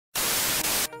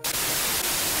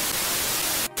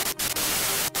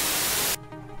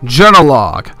Journal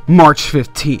log, March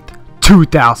 15th,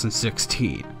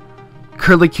 2016.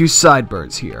 Curly Q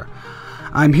Sideburns here.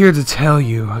 I'm here to tell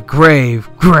you a grave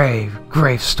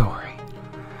story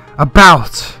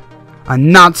about a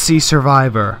Nazi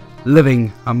survivor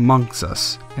living amongst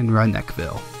us in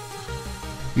Redneckville.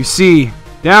 You see,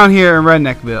 down here in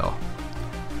Redneckville,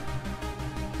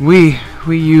 we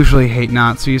usually hate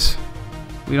Nazis.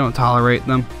 We don't tolerate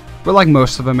them. We're like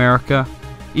most of America,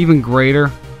 even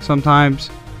greater sometimes,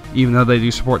 even though they do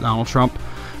support Donald Trump.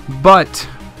 But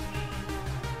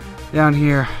down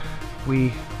here, we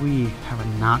have a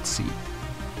Nazi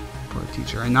for a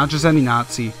teacher, and not just any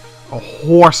Nazi, a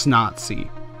horse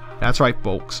Nazi. That's right,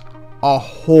 folks, a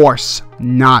horse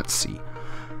Nazi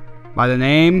by the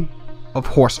name of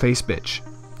Horseface Bitch.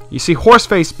 You see,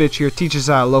 Horseface Bitch here teaches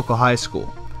at a local high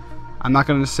school. I'm not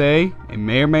going to say it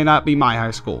may or may not be my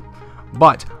high school,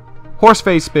 but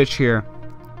Horseface Bitch here,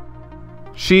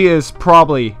 she is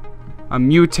probably a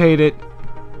mutated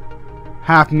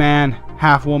half man,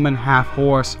 half woman, half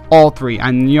horse, all three.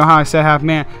 And you know how I said half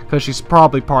man? Because she's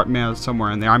probably part male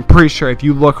somewhere in there. I'm pretty sure if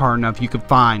you look hard enough, you could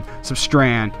find some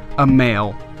strand of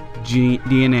male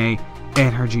DNA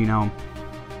in her genome.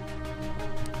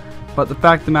 But the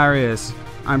fact of the matter is,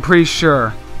 I'm pretty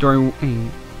sure during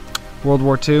World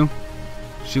War II,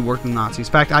 she worked with Nazis.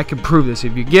 In fact, I can prove this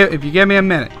if you give me a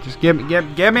minute. Just give me a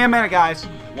minute, guys.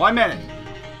 1 minute.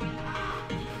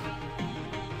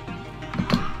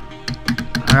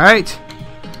 All right.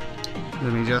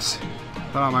 Let me just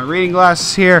put on my reading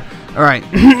glasses here. All right.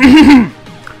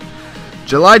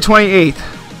 July 28th,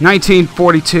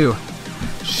 1942.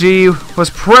 She was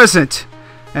present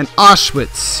in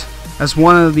Auschwitz as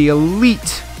one of the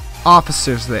elite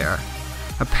officers there.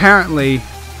 Apparently,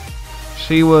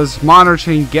 she was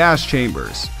monitoring gas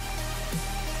chambers.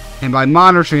 And by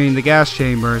monitoring the gas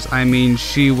chambers, I mean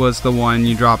she was the one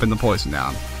you dropping the poison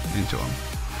down into them.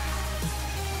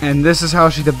 And this is how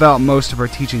she developed most of her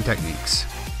teaching techniques,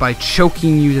 by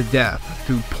choking you to death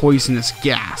through poisonous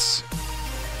gas.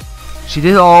 She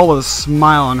did it all with a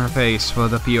smile on her face for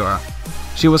the Führer.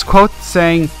 She was quote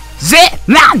saying, "Ja,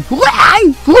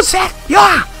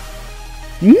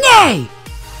 nay,"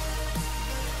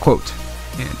 quote,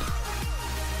 end.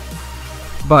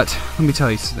 But let me tell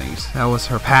you some things. That was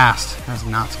her past as a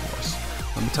Nazi horse.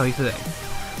 Let me tell you today.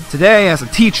 Today, as a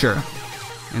teacher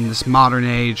in this modern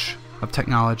age of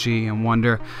technology and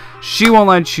wonder, she won't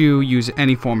let you use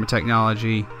any form of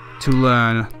technology to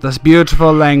learn this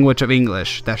beautiful language of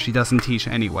English that she doesn't teach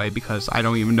anyway, because I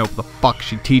don't even know what the fuck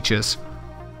she teaches.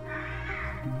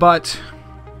 But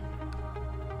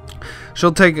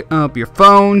she'll take up your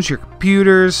phones, your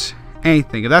computers,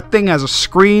 anything. If that thing has a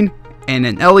screen and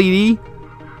an LED,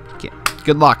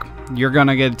 good luck. You're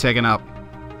gonna get it taken up.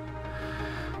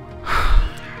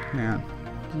 Man,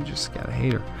 you just gotta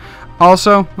hate her.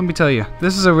 Also, let me tell you,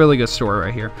 this is a really good story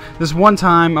right here. This one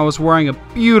time, I was wearing a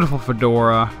beautiful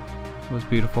fedora. It was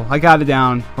beautiful. I got it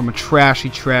down from a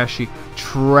trashy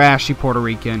Puerto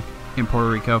Rican in Puerto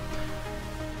Rico.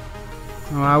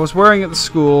 Well, I was wearing it at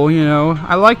school, you know.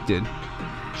 I liked it.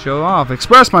 Show off,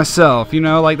 express myself, you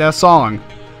know, like that song.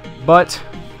 But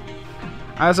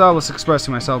as I was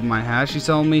expressing myself in my hat, she's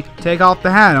telling me, take off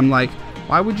the hat. I'm like,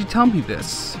 why would you tell me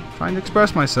this? I'm trying to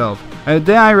express myself. And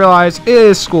then I realized it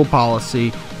is school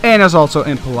policy, and it's also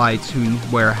impolite to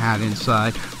wear a hat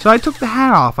inside. So I took the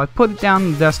hat off. I put it down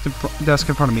on the desk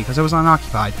in front of me because it was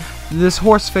unoccupied. This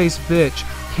horse-faced bitch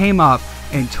came up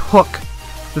and took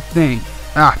the thing.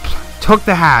 Took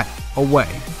the hat away.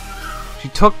 She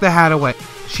took the hat away.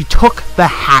 She took the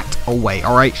hat away,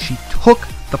 alright? She took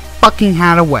the fucking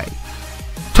hat away.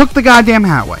 Took the goddamn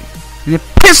hat away. And it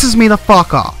pisses me the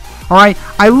fuck off. Alright?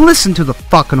 I listened to the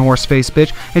fucking horse-face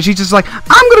bitch, and she's just like,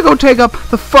 I'm gonna go take up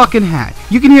the fucking hat.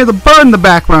 You can hear the bird in the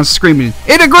background screaming.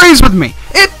 It agrees with me.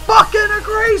 It fucking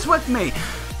agrees with me.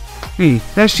 Hey,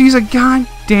 that she's a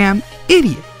goddamn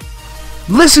idiot.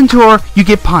 Listen to her, you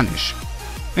get punished.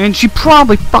 And she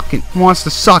probably fucking wants to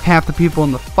suck half the people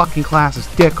in the fucking class's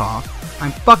dick off.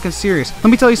 I'm fucking serious.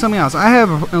 Let me tell you something else. I have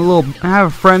a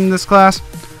friend in this class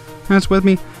that's with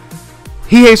me.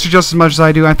 He hates her just as much as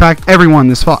I do. In fact,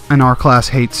 everyone in our class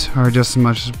hates her just as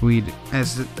much as we do.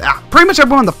 Pretty much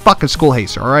everyone in the fucking school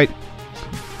hates her, alright?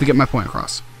 To get my point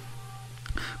across.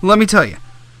 Let me tell you.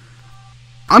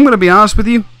 I'm going to be honest with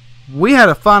you. We had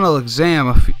a final exam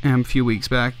a few weeks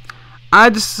back. I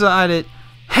decided,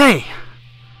 hey,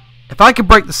 if I could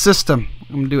break the system,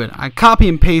 I'm going to do it. I copy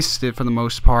and pasted, for the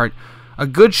most part, a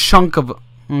good chunk of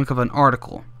an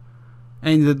article.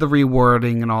 And the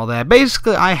rewording and all that.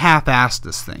 Basically, I half-assed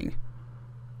this thing.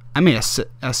 I made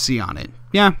a C on it.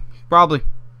 Yeah, probably.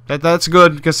 That's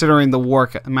good considering the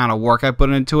amount of work I put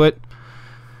into it.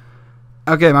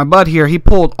 Okay, my bud here, he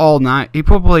pulled all night. He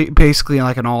probably basically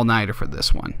like an all-nighter for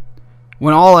this one.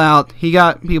 Went all out. He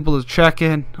got people to check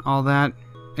in, all that,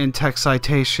 and text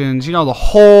citations. You know, the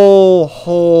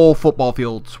whole football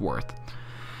field's worth.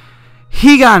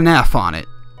 He got an F on it.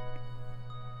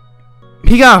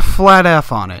 He got a flat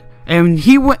F on it. And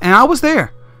he went, and I was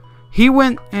there. He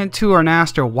went into her and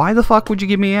asked her, why the fuck would you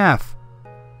give me an F?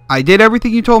 I did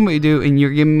everything you told me to do, and you're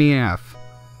giving me an F.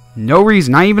 No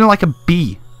reason. Not even like a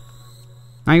B.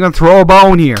 Now you're gonna throw a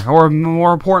bone here. Or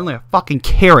more importantly, a fucking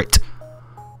carrot.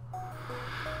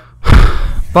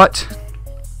 But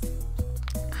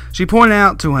she pointed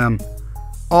out to him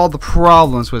all the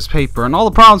problems with his paper. And all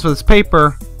the problems with his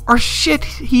paper are shit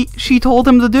she told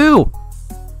him to do.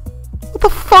 What the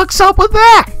fuck's up with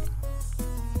that?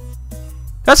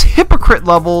 That's hypocrite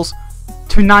levels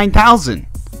to 9,000.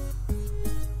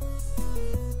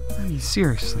 I mean,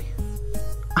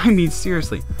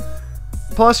 seriously.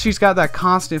 Plus, she's got that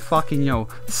constant fucking,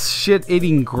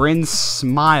 shit-eating grin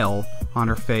smile on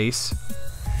her face.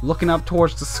 Looking up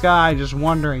towards the sky, just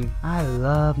wondering, I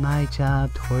love my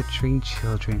job torturing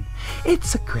children.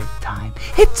 It's a great time.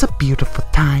 It's a beautiful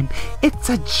time. It's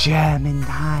a German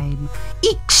time.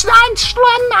 Ich ein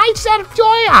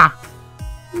Joya.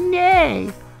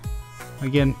 Nay.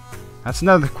 Again, that's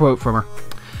another quote from her.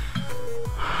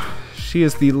 She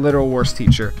is the literal worst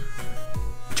teacher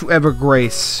to ever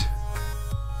grace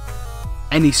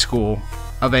any school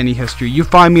of any history. You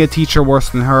find me a teacher worse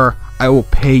than her, I will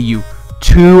pay you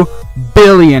 2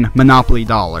 billion Monopoly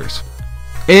dollars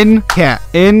in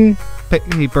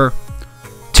paper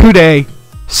today.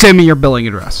 Send me your billing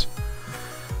address.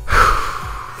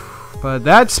 But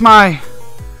that's my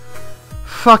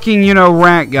fucking,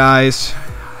 rant, guys.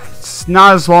 It's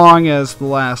not as long as the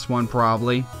last one,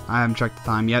 probably. I haven't checked the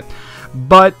time yet.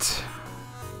 But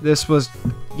this was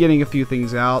getting a few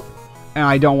things out. And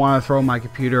I don't want to throw my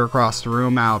computer across the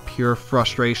room out of pure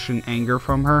frustration, anger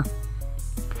from her.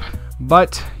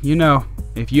 But,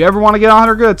 if you ever want to get on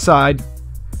her good side,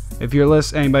 if you're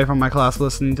anybody from my class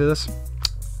listening to this,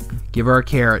 give her a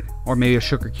carrot or maybe a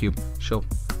sugar cube. She'll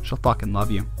fucking love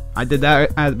you. I did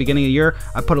that at the beginning of the year.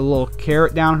 I put a little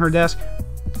carrot down her desk.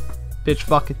 Bitch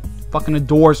fucking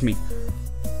adores me.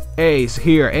 A's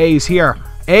here, A's here,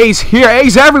 A's here,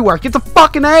 A's everywhere. Get the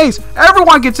fucking A's.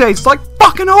 Everyone gets A's. It's like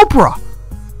fucking Oprah.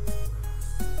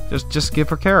 Just give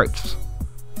her carrots.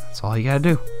 That's all you gotta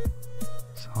do.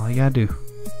 That's all you gotta do.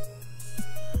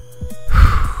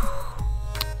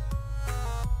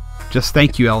 Just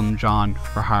thank you, Elton John,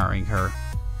 for hiring her.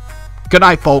 Good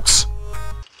night, folks.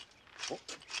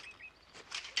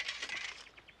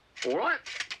 All right,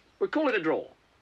 we'll call it a draw.